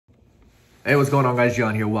Hey, what's going on, guys?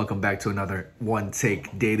 John here. Welcome back to another One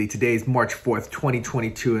Take Daily. Today is March 4th,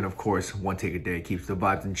 2022, and of course, one take a day keeps the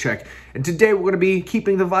vibes in check. And today we're going to be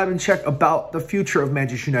keeping the vibe in check about the future of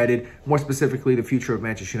Manchester United, more specifically the future of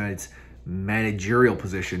Manchester United's managerial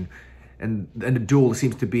position. And the duel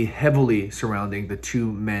seems to be heavily surrounding the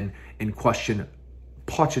two men in question,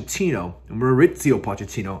 Pochettino, Mauricio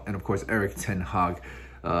Pochettino, and of course, Erik ten Hag.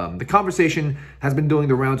 The conversation has been doing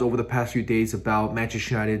the rounds over the past few days about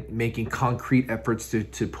Manchester United making concrete efforts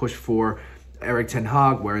to push for Erik ten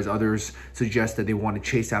Hag, whereas others suggest that they want to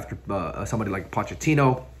chase after somebody like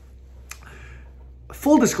Pochettino.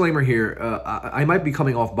 Full disclaimer here, I might be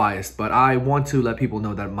coming off biased, but I want to let people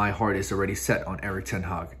know that my heart is already set on Erik ten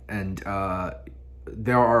Hag. And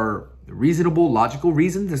there are reasonable, logical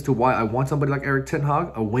reasons as to why I want somebody like Erik ten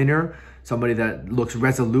Hag, a winner, somebody that looks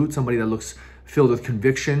resolute, somebody that looks filled with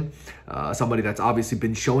conviction, somebody that's obviously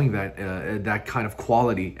been showing that kind of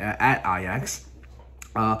quality at Ajax.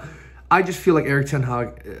 I just feel like Erik ten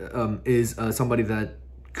Hag is somebody that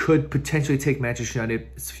could potentially take Manchester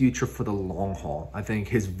United's future for the long haul. I think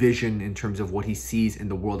his vision in terms of what he sees in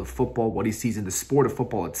the world of football, what he sees in the sport of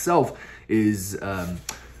football itself is,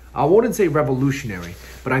 I wouldn't say revolutionary,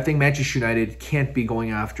 but I think Manchester United can't be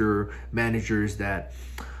going after managers that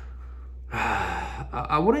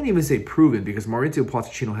I wouldn't even say proven, because Mauricio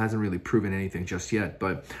Pochettino hasn't really proven anything just yet.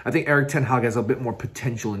 But I think Erik ten Hag has a bit more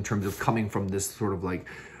potential in terms of coming from this sort of like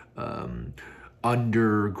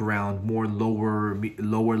underground, more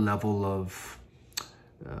lower level of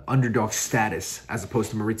underdog status, as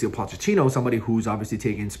opposed to Mauricio Pochettino, somebody who's obviously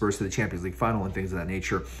taken Spurs to the Champions League final and things of that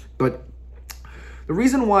nature. But the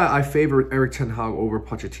reason why I favor Erik ten Hag over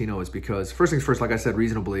Pochettino is because, first things first, like I said,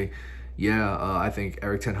 reasonably, I think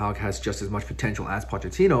Erik ten Hag has just as much potential as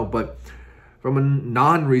Pochettino. But from a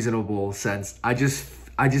non-reasonable sense, I just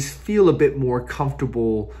feel a bit more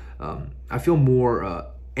comfortable. I feel more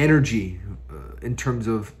energy in terms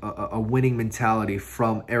of a winning mentality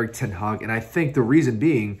from Erik ten Hag, and I think the reason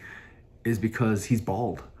being is because he's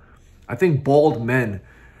bald. I think bald men,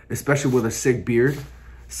 especially with a sick beard,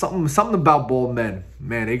 something about bald men,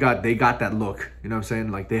 man, they got that look. You know what I'm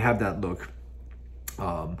saying? Like, they have that look.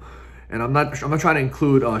 And I'm not trying to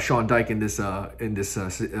include Sean Dyche in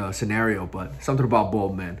this scenario, but something about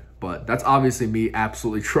bald men. But that's obviously me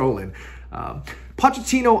absolutely trolling.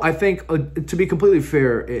 Pochettino, I think, to be completely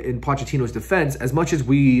fair, in Pochettino's defense, as much as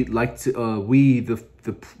we like to,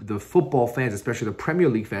 the football fans, especially the Premier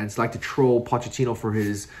League fans, like to troll Pochettino for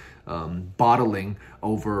his bottling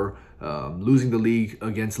over losing the league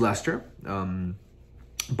against Leicester,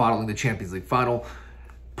 bottling the Champions League final,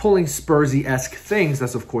 pulling Spursy-esque things.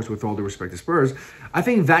 That's, of course, with all due respect to Spurs. I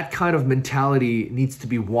think that kind of mentality needs to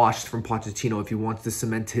be washed from Pochettino if he wants to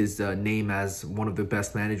cement his name as one of the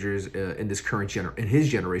best managers in this current in his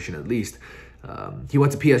generation, at least. He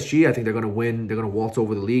went to PSG. I think they're going to win. They're going to waltz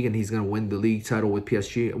over the league, and he's going to win the league title with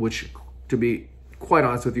PSG, which, to be quite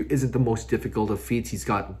honest with you, isn't the most difficult of feats. He's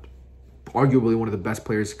got arguably one of the best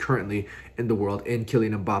players currently in the world in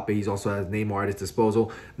Kylian Mbappe. He's also has Neymar at his disposal.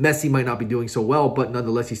 Messi might not be doing so well, but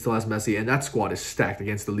nonetheless, he still has Messi, and that squad is stacked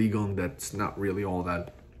against the Ligue 1 that's not really all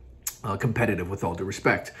that competitive, with all due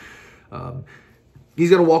respect. He's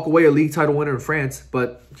going to walk away a league title winner in France,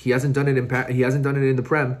 but he hasn't done it in the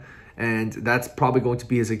Prem, and that's probably going to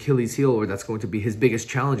be his Achilles heel, or that's going to be his biggest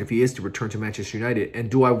challenge if he is to return to Manchester United. And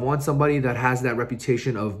do I want somebody that has that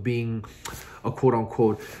reputation of being a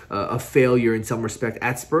quote-unquote a failure in some respect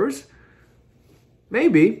at Spurs?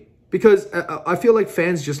 Maybe, because I feel like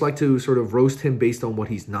fans just like to sort of roast him based on what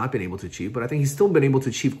he's not been able to achieve. But I think he's still been able to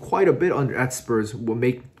achieve quite a bit at Spurs,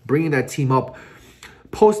 bringing that team up.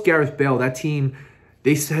 Post Gareth Bale, that team,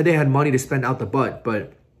 they said they had money to spend out the butt,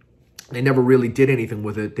 but they never really did anything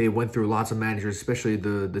with it. They went through lots of managers, especially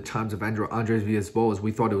the times of Andres Villas-Boas.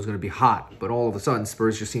 We thought it was going to be hot, but all of a sudden,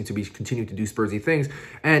 Spurs just seem to be continuing to do Spursy things.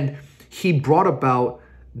 And he brought about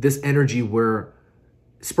this energy where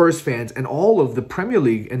Spurs fans and all of the Premier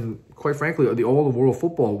League, and quite frankly, all of world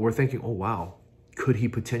football, were thinking, oh, wow, could he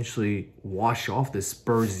potentially wash off this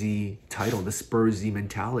Spursy title, the Spursy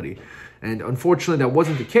mentality? And unfortunately, that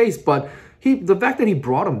wasn't the case, but the fact that he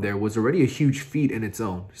brought him there was already a huge feat in its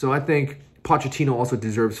own. So I think Pochettino also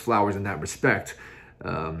deserves flowers in that respect.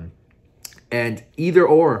 And either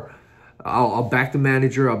or, I'll back the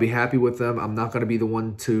manager. I'll be happy with them. I'm not going to be the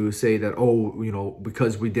one to say that, oh, you know,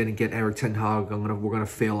 because we didn't get Erik ten Hag, we're going to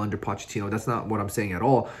fail under Pochettino. That's not what I'm saying at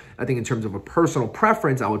all. I think in terms of a personal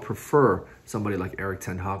preference, I would prefer somebody like Erik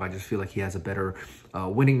ten Hag. I just feel like he has a better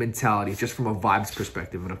winning mentality, just from a vibes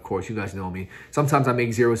perspective. And of course, you guys know me. Sometimes I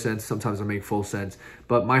make 0 sense. Sometimes I make full sense.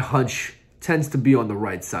 But my hunch tends to be on the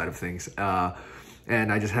right side of things.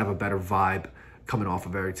 and I just have a better vibe coming off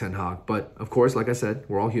of Erik Ten Hag. But of course, like I said,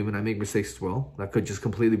 we're all human. I make mistakes as well. That could just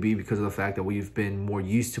completely be because of the fact that we've been more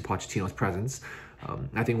used to Pochettino's presence.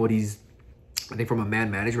 I think from a man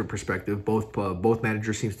management perspective, both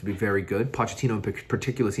managers seems to be very good. Pochettino in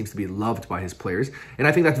particular seems to be loved by his players. And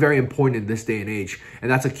I think that's very important in this day and age. And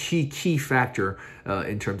that's a key factor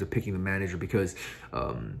in terms of picking the manager, because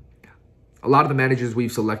a lot of the managers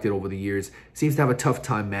we've selected over the years seems to have a tough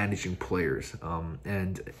time managing players.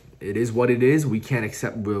 And it is what it is. We can't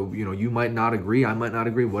accept, you might not agree, I might not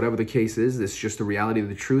agree, whatever the case is. It's just the reality of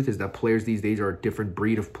the truth is that players these days are a different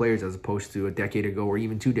breed of players as opposed to a decade ago or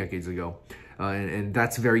even 2 decades ago. And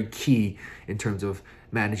that's very key in terms of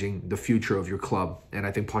managing the future of your club. And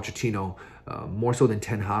I think Pochettino, more so than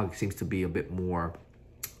Ten Hag, seems to be a bit more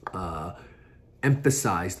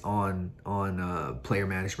emphasized on player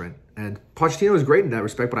management. And Pochettino is great in that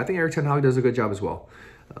respect, but I think Erik Ten Hag does a good job as well.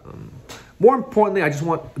 More importantly, I just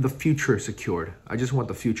want the future secured. I just want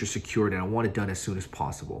the future secured, and I want it done as soon as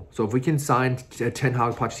possible. So if we can sign Ten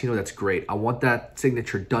Hag, Pochettino, that's great. I want that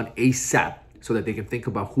signature done ASAP so that they can think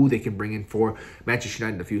about who they can bring in for Manchester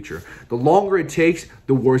United in the future. The longer it takes,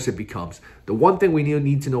 the worse it becomes. The one thing we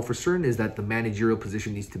need to know for certain is that the managerial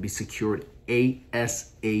position needs to be secured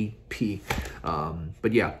ASAP.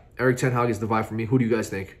 But yeah, Erik Ten Hag is the vibe for me. Who do you guys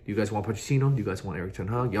think? Do you guys want Pochettino? Do you guys want Erik Ten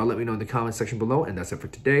Hag? Y'all let me know in the comment section below. And that's it for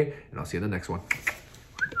today. And I'll see you in the next one.